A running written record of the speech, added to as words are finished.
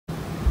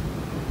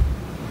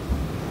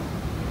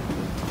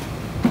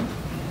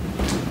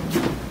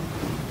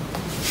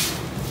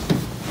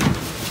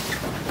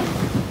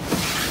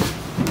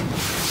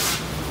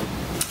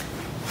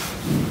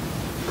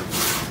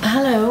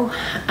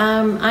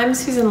I'm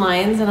Susan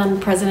Lyons, and I'm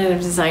the president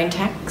of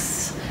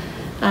Designtex.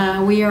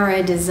 We are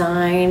a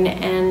design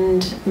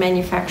and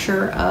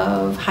manufacturer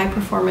of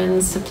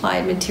high-performance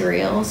applied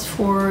materials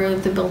for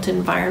the built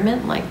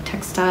environment, like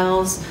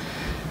textiles,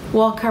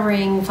 wall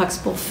covering,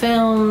 flexible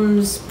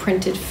films,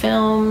 printed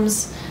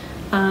films,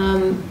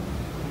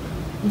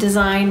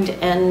 designed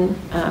and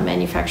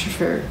manufactured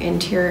for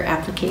interior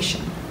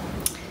application.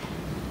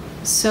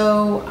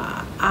 So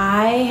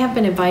I have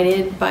been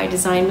invited by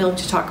Design Milk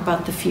to talk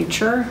about the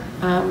future,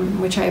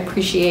 which I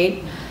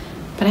appreciate.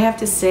 But I have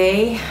to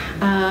say,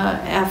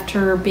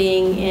 after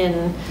being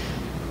in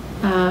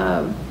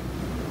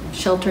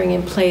sheltering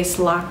in place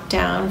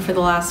lockdown for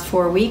the last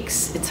 4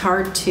 weeks, it's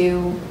hard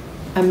to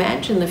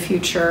imagine the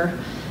future.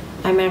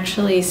 I'm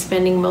actually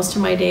spending most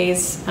of my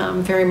days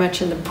very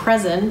much in the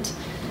present,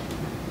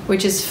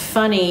 which is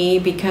funny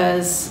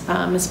because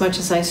as much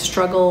as I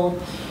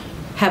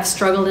have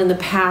struggled in the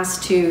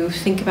past to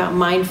think about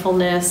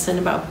mindfulness and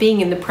about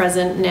being in the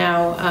present,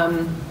 now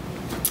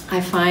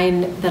I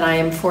find that I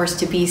am forced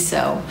to be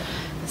so.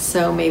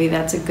 So maybe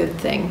that's a good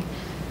thing.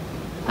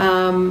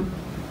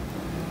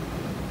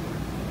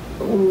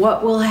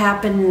 What will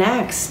happen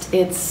next?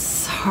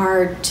 It's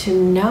hard to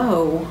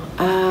know.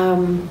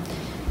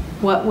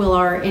 What will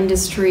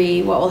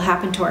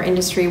happen to our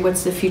industry?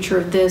 What's the future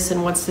of this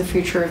and what's the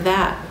future of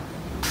that?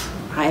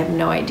 I have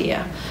no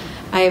idea.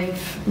 I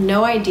have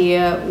no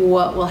idea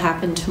what will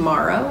happen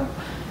tomorrow.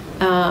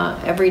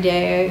 Every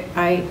day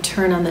I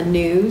turn on the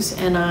news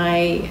and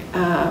I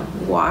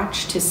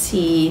watch to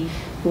see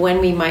when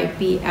we might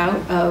be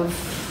out of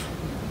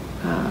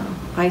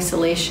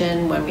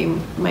isolation, when we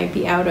might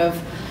be out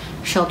of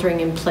sheltering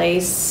in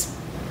place.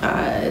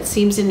 It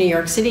seems in New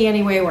York City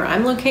anyway, where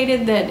I'm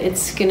located, that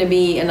it's going to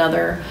be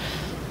another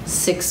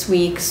 6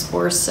 weeks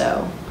or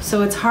so.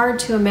 So it's hard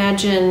to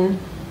imagine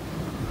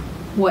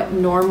what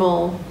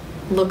normal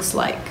looks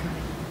like.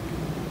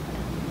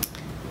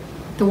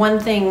 The one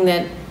thing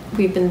that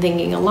we've been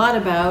thinking a lot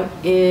about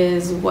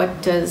is,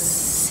 what does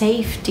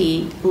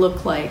safety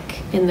look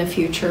like in the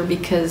future?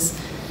 Because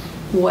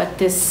what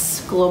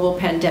this global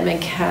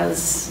pandemic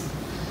has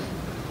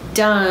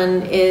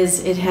done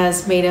is it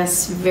has made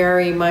us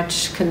very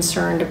much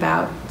concerned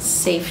about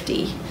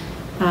safety.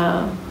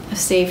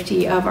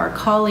 Safety of our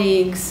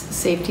colleagues,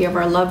 safety of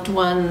our loved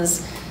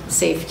ones,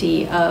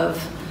 safety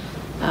of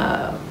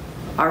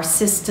our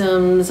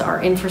systems,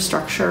 our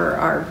infrastructure,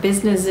 our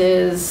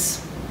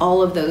businesses.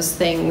 All of those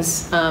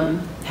things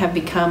have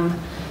become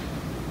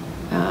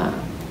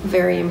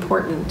very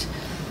important.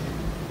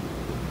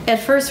 At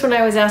first, when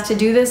I was asked to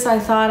do this, I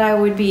thought I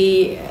would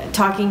be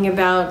talking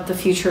about the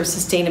future of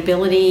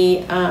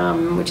sustainability,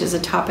 which is a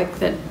topic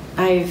that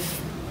I've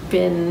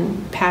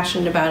been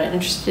passionate about and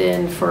interested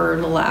in for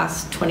the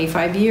last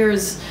 25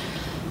 years.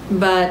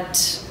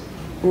 But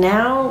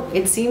now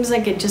it seems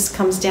like it just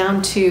comes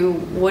down to,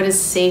 what does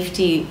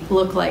safety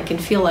look like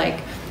and feel like?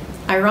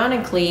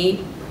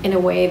 Ironically, in a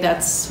way,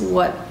 that's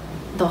what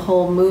the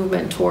whole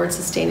movement towards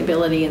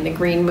sustainability and the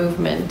green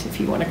movement, if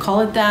you want to call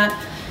it that,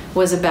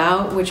 was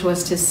about, which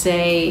was to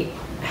say,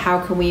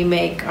 how can we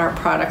make our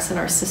products and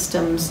our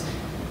systems,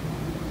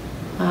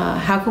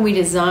 how can we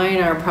design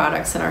our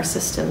products and our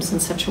systems in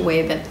such a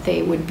way that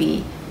they would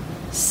be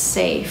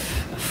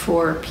safe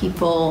for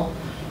people,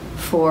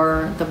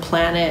 for the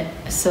planet,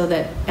 so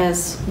that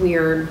as we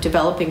are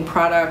developing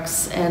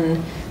products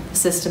and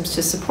systems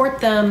to support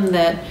them,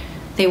 that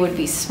they would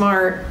be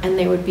smart and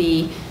they would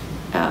be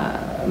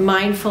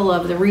mindful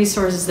of the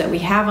resources that we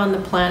have on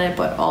the planet,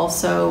 but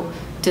also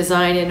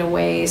designed in a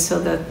way so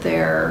that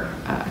their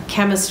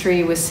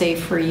chemistry was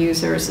safe for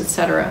users,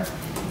 etc.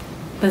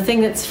 The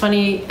thing that's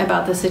funny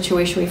about the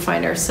situation we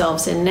find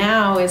ourselves in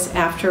now is,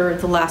 after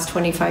the last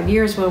 25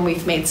 years, when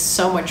we've made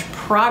so much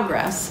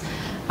progress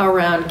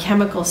around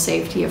chemical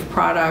safety of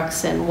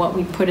products and what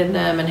we put in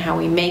them and how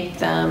we make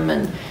them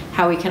and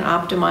how we can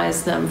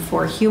optimize them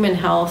for human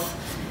health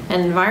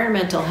and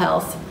environmental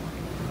health.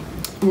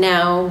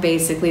 Now,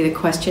 basically, the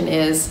question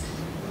is,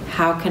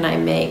 how can I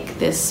make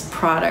this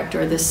product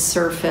or this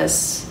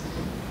surface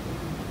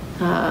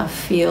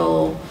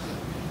feel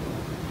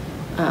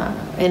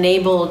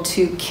enabled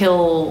to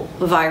kill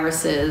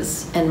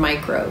viruses and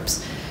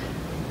microbes?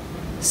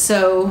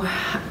 So,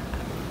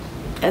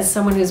 as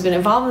someone who's been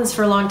involved in this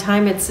for a long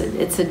time, it's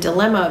a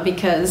dilemma,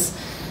 because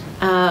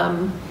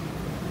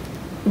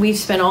we've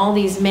spent all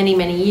these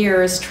many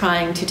years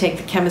trying to take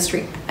the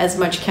chemistry, as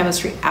much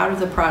chemistry out of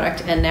the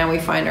product, and now we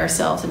find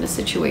ourselves in a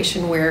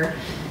situation where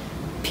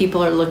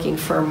people are looking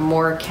for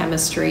more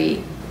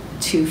chemistry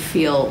to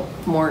feel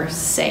more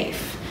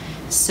safe.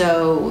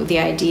 So the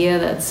idea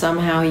that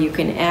somehow you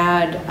can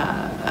add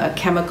a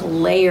chemical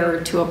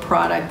layer to a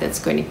product that's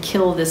going to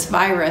kill this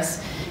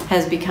virus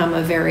has become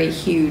a very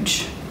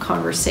huge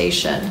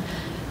conversation.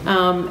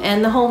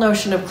 And the whole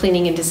notion of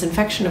cleaning and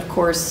disinfection, of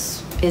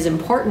course, is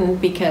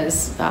important,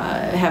 because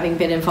having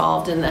been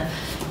involved in the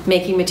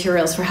making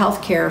materials for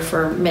healthcare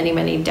for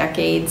many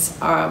decades,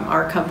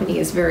 our company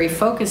is very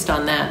focused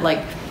on that.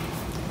 Like,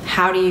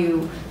 how do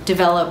you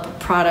develop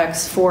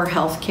products for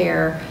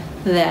healthcare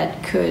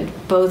that could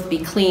both be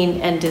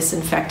cleaned and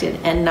disinfected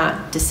and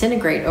not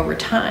disintegrate over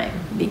time,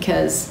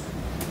 because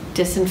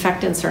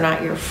disinfectants are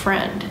not your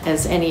friend,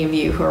 as any of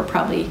you who are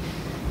probably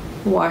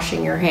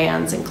washing your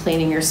hands and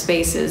cleaning your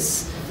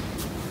spaces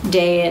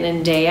day in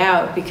and day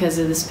out because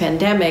of this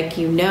pandemic.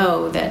 You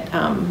know that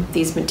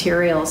these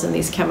materials and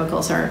these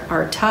chemicals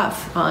are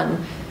tough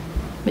on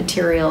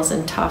materials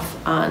and tough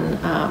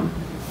on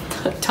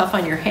tough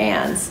on your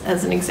hands,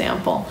 as an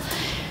example.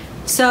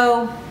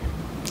 So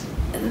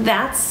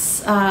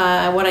that's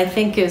what I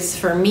think is,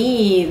 for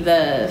me,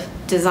 the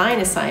design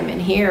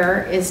assignment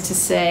here, is to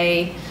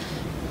say,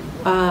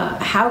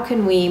 how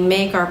can we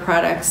make our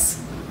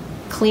products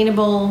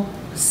cleanable,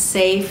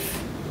 safe,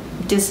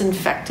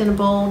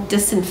 disinfectable,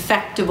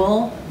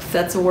 if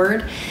that's a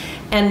word,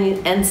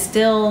 and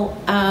still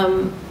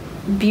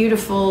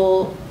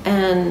beautiful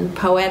and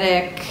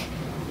poetic,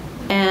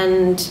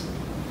 and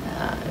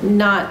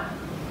not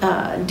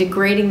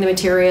degrading the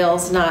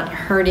materials, not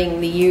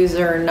hurting the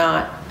user,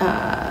 not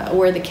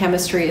where the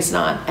chemistry is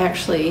not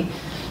actually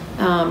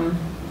a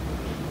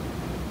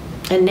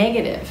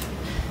negative.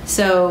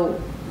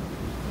 So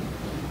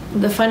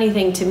the funny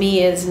thing to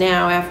me is,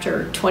 now,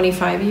 after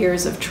 25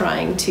 years of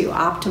trying to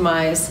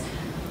optimize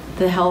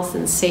the health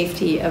and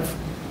safety of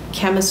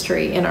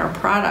chemistry in our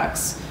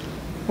products,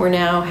 we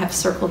now have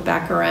circled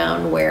back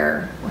around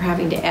where we're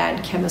having to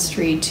add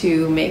chemistry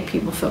to make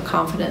people feel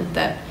confident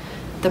that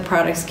the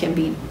products can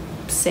be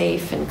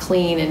safe and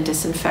clean and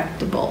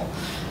disinfectable.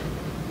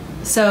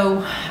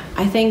 So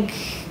I think,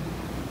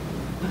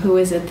 who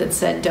is it that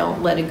said,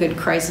 don't let a good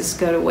crisis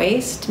go to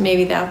waste?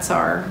 Maybe that's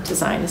our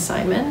design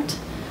assignment,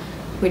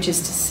 which is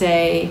to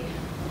say,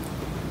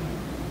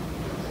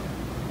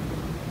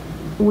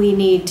 we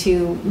need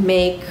to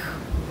make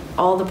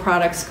all the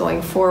products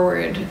going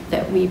forward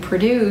that we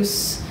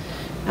produce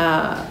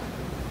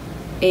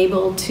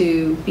able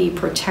to be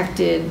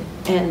protected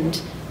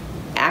and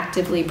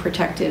actively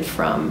protected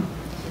from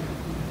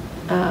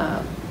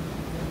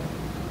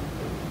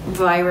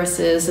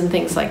viruses and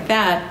things like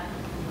that,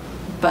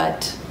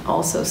 but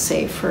also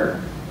safe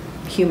for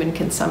human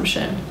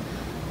consumption.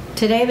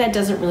 Today, that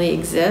doesn't really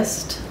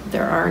exist.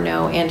 There are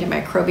no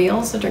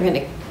antimicrobials that are going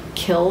to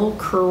kill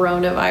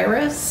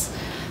coronavirus.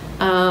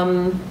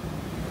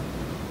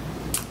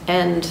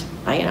 And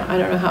I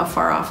don't know how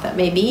far off that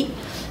may be,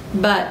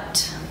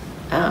 but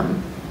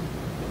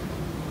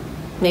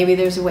maybe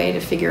there's a way to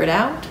figure it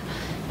out.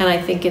 And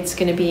I think it's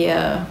going to be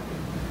a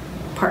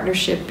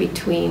partnership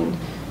between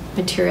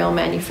material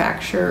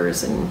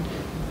manufacturers and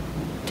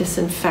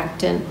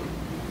disinfectant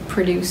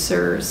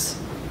producers.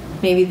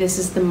 Maybe this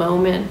is the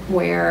moment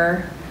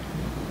where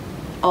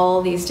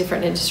all these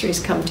different industries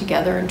come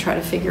together and try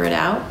to figure it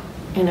out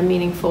in a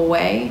meaningful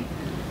way.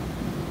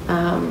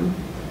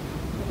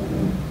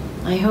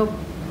 I hope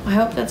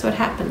that's what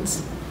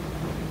happens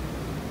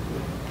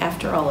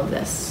after all of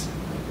this.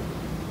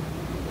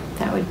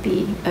 That would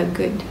be a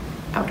good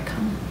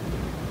outcome.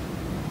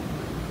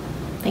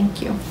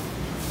 Thank you.